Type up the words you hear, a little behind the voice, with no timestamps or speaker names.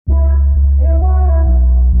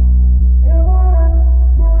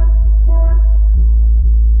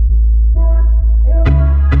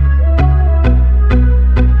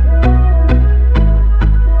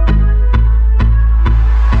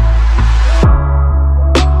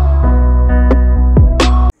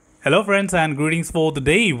Hello friends and greetings for the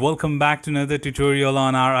day. Welcome back to another tutorial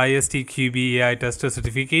on our ISTQB AI Tester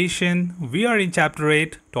certification. We are in chapter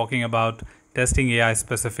 8 talking about testing AI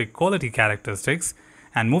specific quality characteristics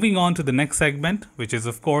and moving on to the next segment, which is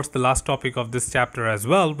of course the last topic of this chapter as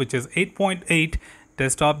well, which is 8.8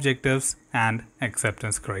 test objectives and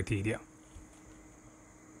acceptance criteria.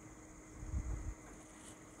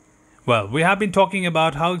 Well, we have been talking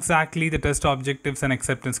about how exactly the test objectives and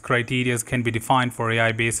acceptance criteria can be defined for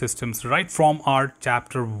AI-based systems right from our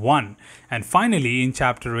chapter 1. And finally, in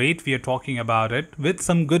chapter 8, we are talking about it with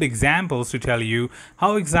some good examples to tell you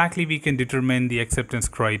how exactly we can determine the acceptance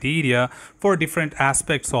criteria for different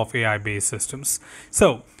aspects of AI-based systems.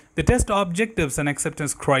 So, the test objectives and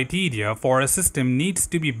acceptance criteria for a system needs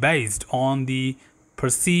to be based on the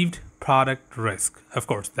perceived product risk. Of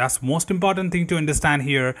course, that's the most important thing to understand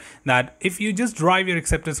here, that if you just drive your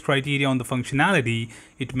acceptance criteria on the functionality,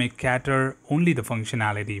 it may cater only the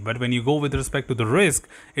functionality. But when you go with respect to the risk,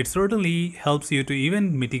 it certainly helps you to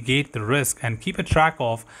even mitigate the risk and keep a track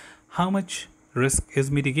of how much risk is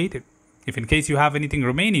mitigated. If in case you have anything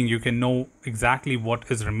remaining, you can know exactly what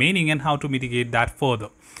is remaining and how to mitigate that further.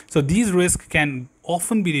 So these risks can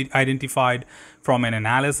often be identified from an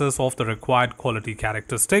analysis of the required quality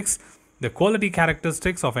characteristics. The quality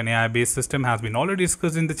characteristics of an AI-based system has been already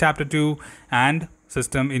discussed in the chapter 2, and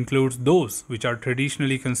system includes those which are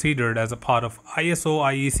traditionally considered as a part of ISO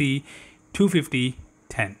IEC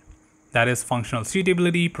 25010. That is functional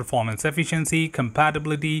suitability, performance efficiency,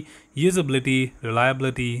 compatibility, usability,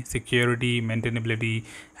 reliability, security, maintainability,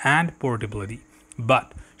 and portability.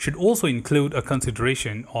 But should also include a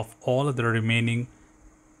consideration of all of the remaining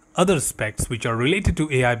other specs which are related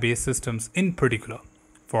to AI-based systems in particular.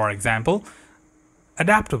 For example,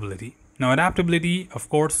 adaptability. Now, adaptability, of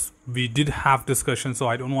course, we did have discussion, so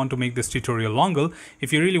I don't want to make this tutorial longer.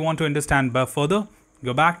 If you really want to understand further,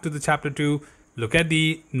 go back to the chapter 2, look at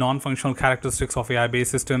the non-functional characteristics of AI-based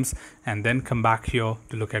systems, and then come back here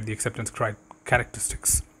to look at the acceptance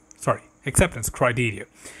criteria.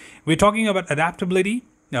 We're talking about adaptability.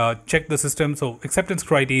 Check the system. So acceptance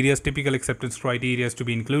criteria, typical acceptance criteria to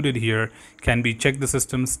be included here can be: check the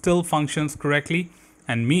system still functions correctly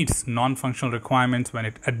and meets non-functional requirements when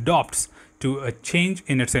it adopts to a change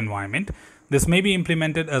in its environment. This may be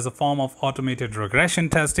implemented as a form of automated regression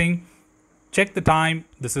testing. Check the time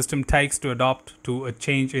the system takes to adopt to a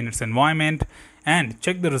change in its environment, and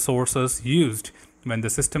check the resources used when the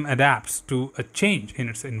system adapts to a change in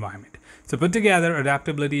its environment. So put together,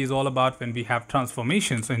 adaptability is all about when we have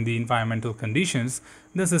transformations in the environmental conditions,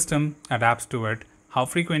 the system adapts to it, how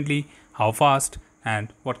frequently, how fast,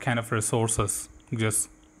 and what kind of resources just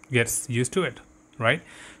gets used to it, right?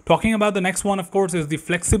 Talking about the next one, of course, is the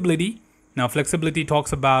flexibility. Now, flexibility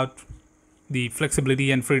talks about the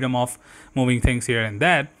flexibility and freedom of moving things here and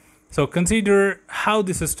there. So consider how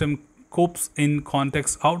the system copes in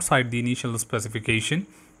context outside the initial specification.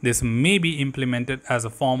 This may be implemented as a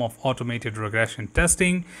form of automated regression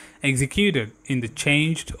testing executed in the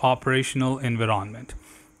changed operational environment.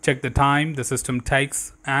 Check the time the system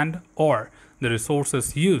takes and or the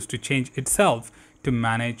resources used to change itself to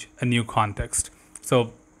manage a new context.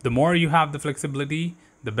 So the more you have the flexibility,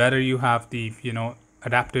 the better you have the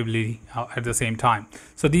adaptability at the same time.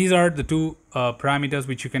 So these are the two parameters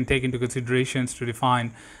which you can take into considerations to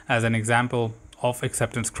define as an example of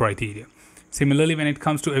acceptance criteria. Similarly, when it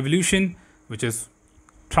comes to evolution, which is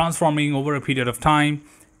transforming over a period of time,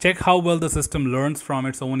 check how well the system learns from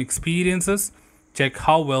its own experiences. Check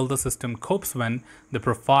how well the system copes when the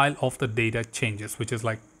profile of the data changes, which is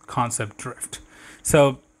like concept drift.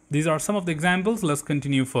 So these are some of the examples. Let's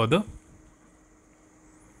continue further.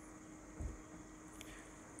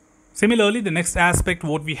 Similarly, the next aspect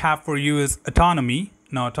what we have for you is autonomy.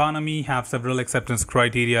 Now, autonomy have several acceptance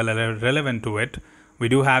criteria relevant to it. We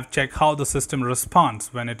do have check how the system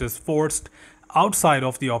responds when it is forced outside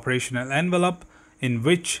of the operational envelope in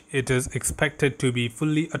which it is expected to be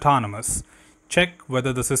fully autonomous. Check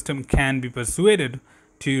whether the system can be persuaded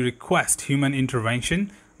to request human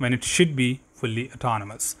intervention when it should be fully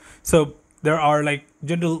autonomous. So there are like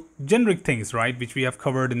generic things, right, which we have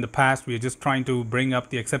covered in the past. We are just trying to bring up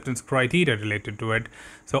the acceptance criteria related to it.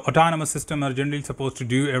 So autonomous systems are generally supposed to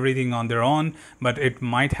do everything on their own, but it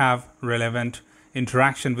might have relevant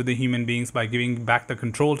interaction with the human beings by giving back the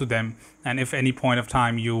control to them. And if any point of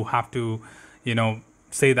time you have to,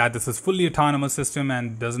 say that this is fully autonomous system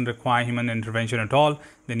and doesn't require human intervention at all,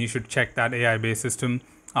 then you should check that AI-based system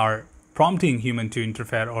are prompting human to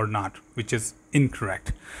interfere or not, which is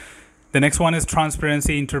incorrect. The next one is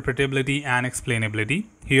transparency, interpretability, and explainability.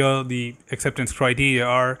 Here, the acceptance criteria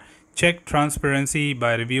are check transparency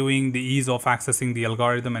by reviewing the ease of accessing the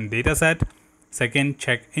algorithm and dataset. Second,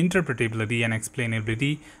 check interpretability and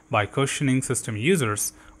explainability by questioning system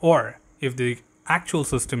users, or if the actual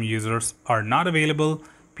system users are not available,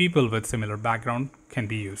 people with similar background can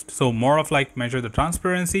be used. So more of like measure the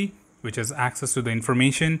transparency, which is access to the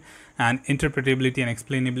information, and interpretability and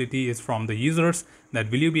explainability is from the users, that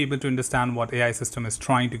will you be able to understand what AI system is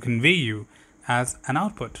trying to convey you as an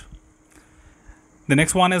output. The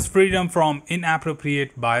next one is freedom from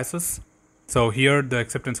inappropriate biases. So here the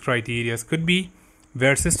acceptance criteria could be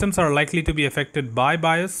where systems are likely to be affected by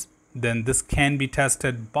bias, then this can be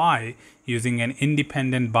tested by using an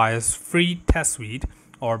independent bias-free test suite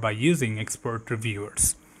or by using expert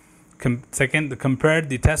reviewers. Second, compare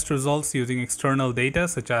the test results using external data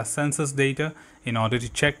such as census data in order to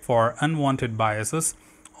check for unwanted biases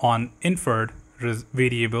on inferred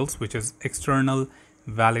variables, which is external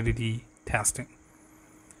validity testing.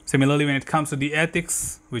 Similarly, when it comes to the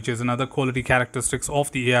ethics, which is another quality characteristics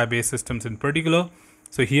of the AI-based systems in particular,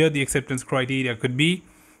 so here the acceptance criteria could be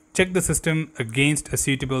check the system against a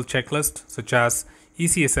suitable checklist such as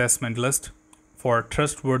EC assessment list for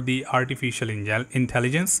trustworthy artificial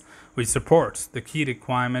intelligence, which supports the key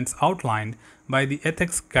requirements outlined by the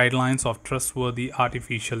ethics guidelines of trustworthy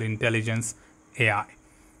artificial intelligence AI.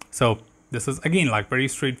 So this is again like very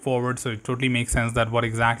straightforward, so it totally makes sense that what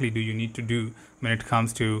exactly do you need to do when it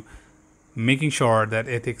comes to making sure that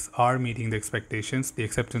ethics are meeting the expectations. The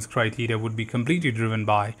acceptance criteria would be completely driven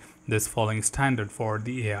by this following standard for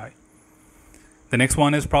the AI. The next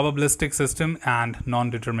one is probabilistic system and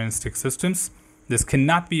non-deterministic systems. This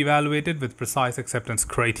cannot be evaluated with precise acceptance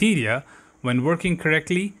criteria. When working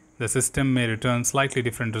correctly, the system may return slightly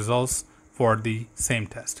different results for the same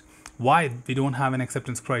test. Why we don't have an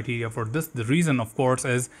acceptance criteria for this? The reason, of course,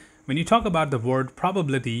 is when you talk about the word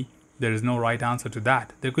probability, there is no right answer to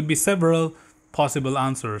that. There could be several possible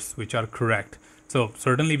answers which are correct. So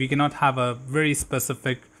certainly we cannot have a very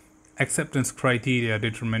specific acceptance criteria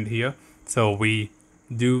determined here. So we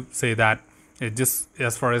do say that it just,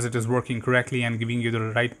 as far as it is working correctly and giving you the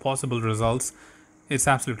right possible results, it's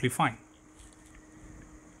absolutely fine.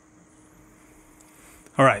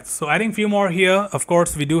 All right, so adding a few more here. Of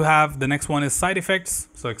course, we do have the next one is side effects.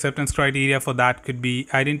 So acceptance criteria for that could be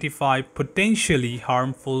identify potentially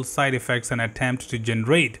harmful side effects and attempt to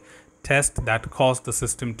generate tests that cause the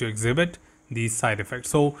system to exhibit these side effects.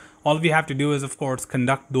 So all we have to do is, of course,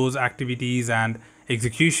 conduct those activities and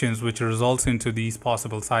executions which results into these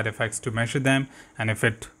possible side effects to measure them. And if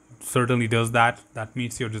it certainly does that, that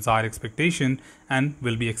meets your desired expectation and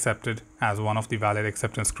will be accepted as one of the valid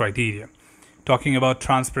acceptance criteria. Talking about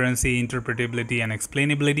transparency, interpretability, and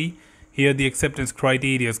explainability, here the acceptance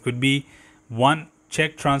criteria could be 1.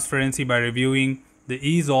 Check transparency by reviewing the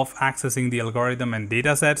ease of accessing the algorithm and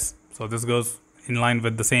data sets. So this goes in line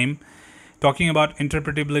with the same. Talking about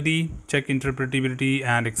interpretability, check interpretability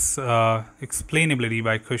and explainability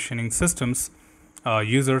by questioning systems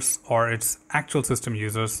users or its actual system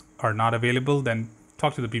users are not available, then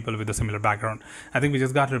talk to the people with a similar background. I think we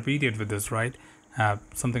just got repeated with this, right?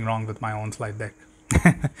 Something wrong with my own slide deck.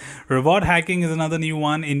 Reward hacking is another new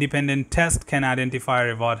one. Independent test can identify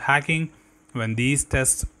reward hacking when these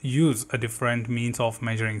tests use a different means of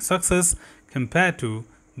measuring success compared to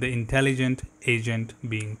the intelligent agent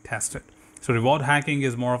being tested. So reward hacking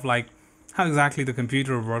is more of like how exactly the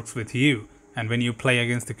computer works with you and when you play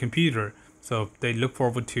against the computer. So they look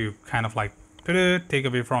forward to kind of like take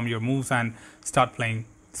away from your moves and start playing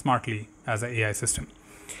smartly as an AI system.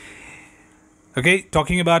 Okay,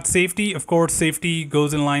 talking about safety, of course, safety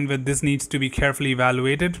goes in line with this needs to be carefully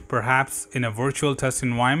evaluated, perhaps in a virtual test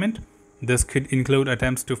environment. This could include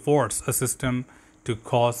attempts to force a system to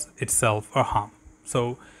cause itself a harm.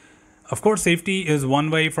 So, of course, safety is one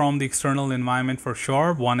way from the external environment for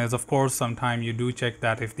sure. One is, of course, sometimes you do check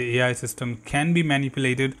that if the AI system can be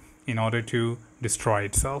manipulated in order to destroy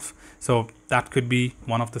itself. So that could be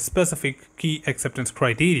one of the specific key acceptance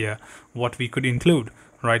criteria, what we could include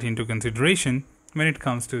right into consideration when it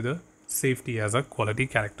comes to the safety as a quality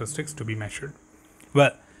characteristics to be measured.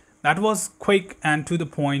 Well, that was quick and to the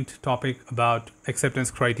point topic about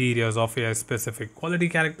acceptance criteria of AI specific quality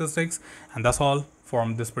characteristics, and that's all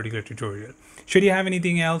from this particular tutorial. Should you have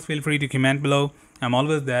anything else, feel free to comment below. I'm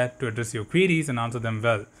always there to address your queries and answer them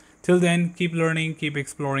well. Till then, keep learning, keep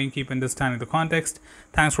exploring, keep understanding the context.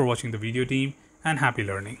 Thanks for watching the video, team, and happy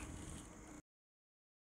learning.